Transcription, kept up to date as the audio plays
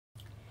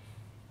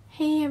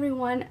Hey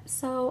everyone,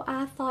 so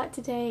I thought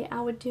today I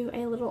would do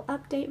a little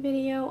update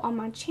video on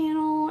my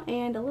channel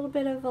and a little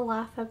bit of a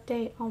life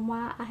update on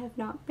why I have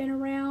not been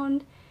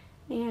around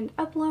and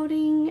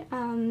uploading.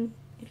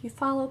 If you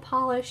follow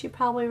Polish, you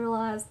probably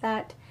realize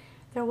that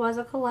there was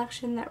a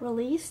collection that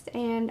released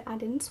and I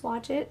didn't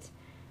swatch it,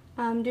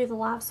 do the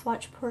live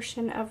swatch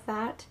portion of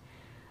that.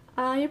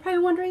 You're probably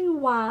wondering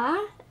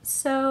why.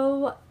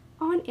 So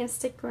on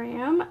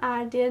Instagram,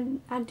 I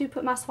do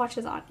put my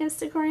swatches on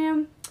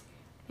Instagram,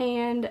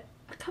 and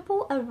a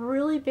couple of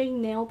really big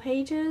nail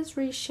pages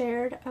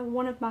reshared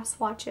one of my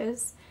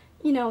swatches.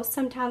 You know,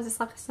 sometimes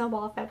it's like a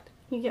snowball effect.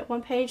 You get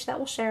one page that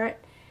will share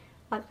it,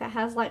 like that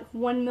has like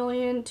 1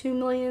 million, 2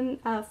 million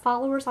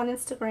followers on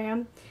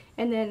Instagram,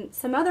 and then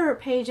some other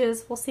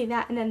pages will see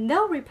that and then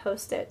they'll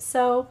repost it.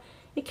 So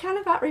it kind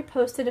of got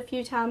reposted a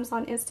few times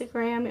on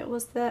Instagram. It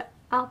was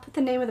I'll put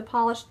the name of the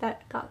polish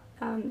that got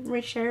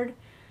reshared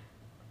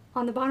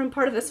on the bottom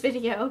part of this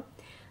video,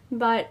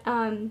 but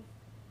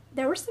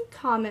there were some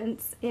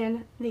comments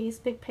in these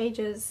big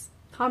pages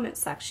comment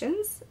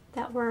sections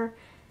that were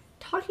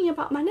talking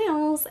about my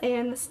nails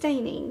and the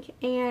staining,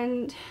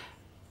 and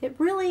it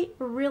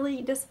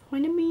really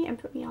disappointed me and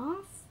put me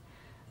off.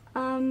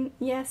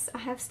 Yes, I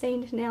have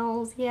stained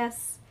nails.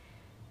 Yes,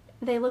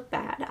 they look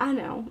bad. I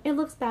know, it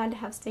looks bad to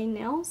have stained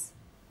nails.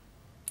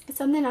 It's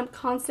something I'm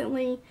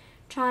constantly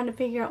trying to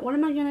figure out, what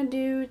am I going to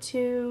do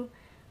to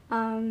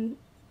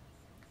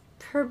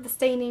curb the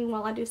staining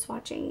while I do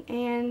swatching,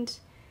 and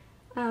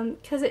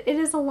because it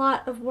is a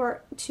lot of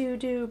work to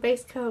do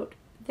base coat,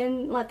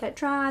 then let that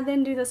dry,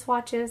 then do the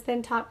swatches,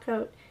 then top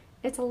coat.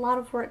 It's a lot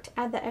of work to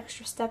add the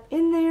extra step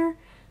in there.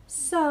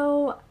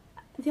 So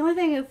the only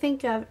thing I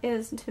think of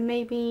is to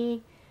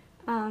maybe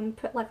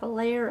put like a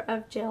layer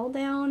of gel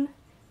down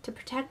to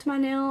protect my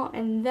nail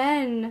and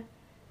then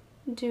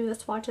do the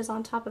swatches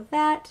on top of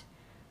that.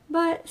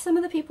 But some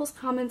of the people's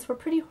comments were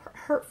pretty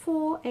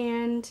hurtful,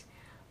 and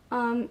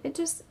it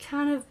just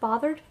kind of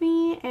bothered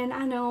me, and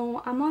I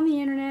know I'm on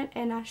the internet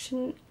and I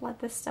shouldn't let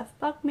this stuff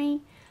bug me,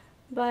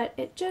 but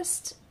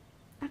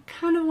I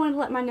kind of wanted to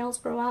let my nails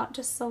grow out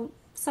just so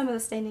some of the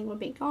staining would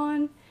be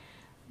gone.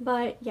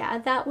 But yeah,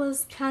 that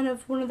was kind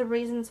of one of the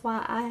reasons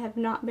why I have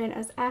not been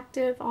as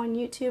active on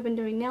YouTube and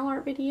doing nail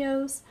art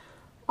videos.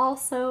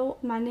 Also,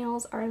 my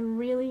nails are in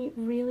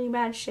really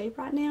bad shape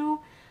right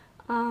now.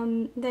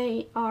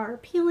 They are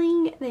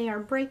peeling, they are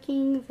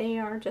breaking, they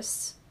are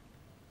just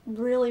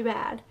really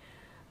bad.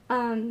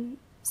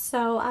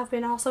 So I've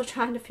been also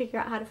trying to figure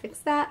out how to fix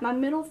that. My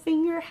middle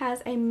finger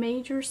has a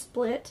major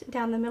split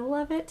down the middle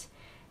of it,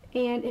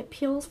 and it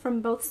peels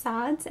from both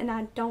sides, and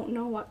I don't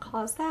know what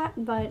caused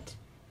that, but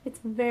it's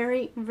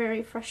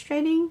very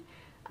frustrating,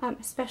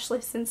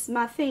 especially since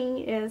my thing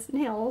is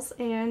nails,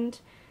 and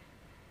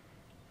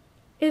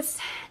it's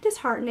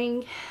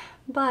disheartening.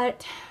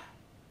 But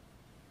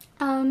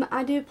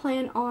I do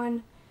plan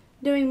on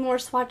doing more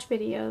swatch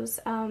videos.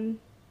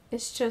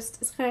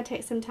 It's going to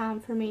take some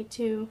time for me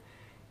to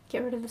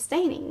get rid of the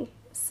staining.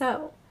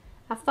 So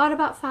I've thought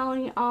about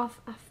filing it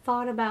off. I've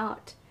thought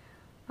about,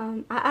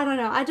 I don't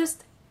know,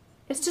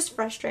 it's just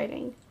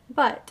frustrating.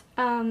 But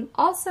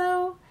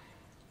also,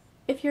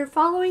 if you're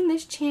following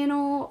this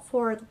channel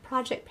for the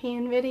project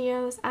pan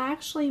videos, I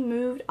actually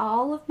moved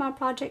all of my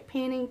project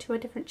panning to a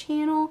different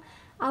channel.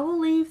 I will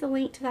leave the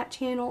link to that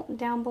channel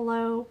down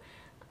below.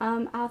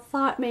 I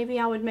thought maybe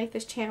I would make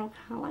this channel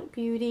kind of like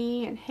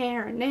beauty and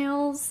hair and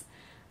nails,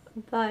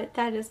 but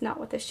that is not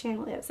what this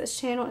channel is. This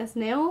channel is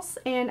nails,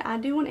 and I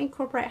do want to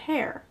incorporate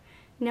hair.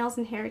 Nails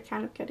and hair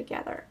kind of go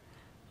together.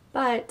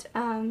 But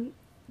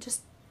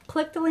just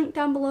click the link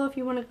down below if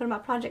you want to go to my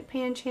Project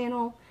Pan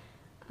channel.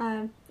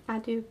 I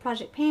do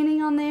project panning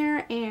on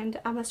there, and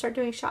I'm going to start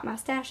doing shop my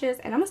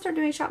stashes, and I'm going to start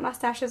doing shop my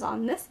stashes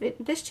on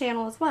this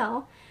channel as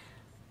well.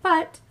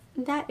 But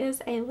that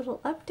is a little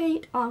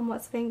update on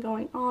what's been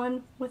going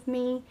on with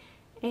me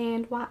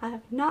and why I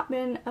have not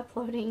been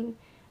uploading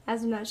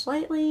as much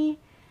lately.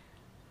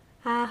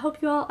 I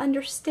hope you all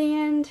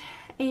understand,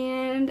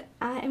 and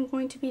I am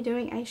going to be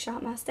doing a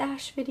shop my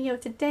stash video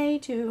today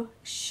to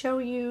show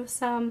you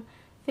some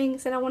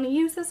things that I want to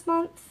use this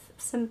month,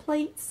 some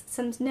plates,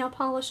 some nail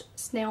polish,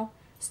 nail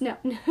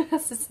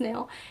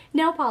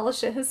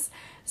polishes.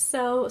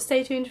 So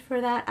stay tuned for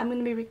that. I'm going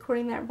to be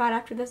recording that right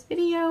after this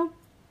video.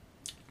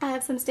 I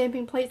have some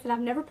stamping plates that I've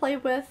never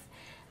played with,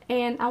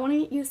 and I want to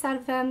get use out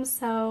of them,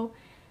 so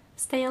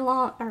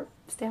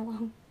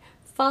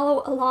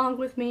follow along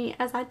with me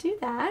as I do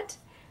that.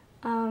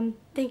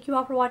 Thank you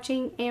all for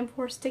watching and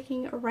for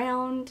sticking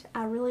around.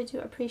 I really do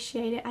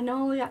appreciate it. I know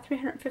I only got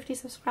 350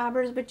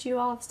 subscribers, but you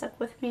all have stuck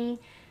with me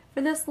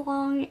for this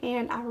long,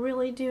 and I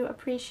really do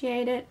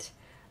appreciate it.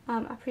 I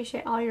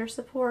appreciate all your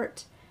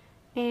support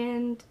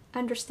and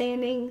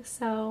understanding,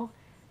 so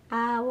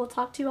I will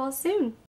talk to you all soon.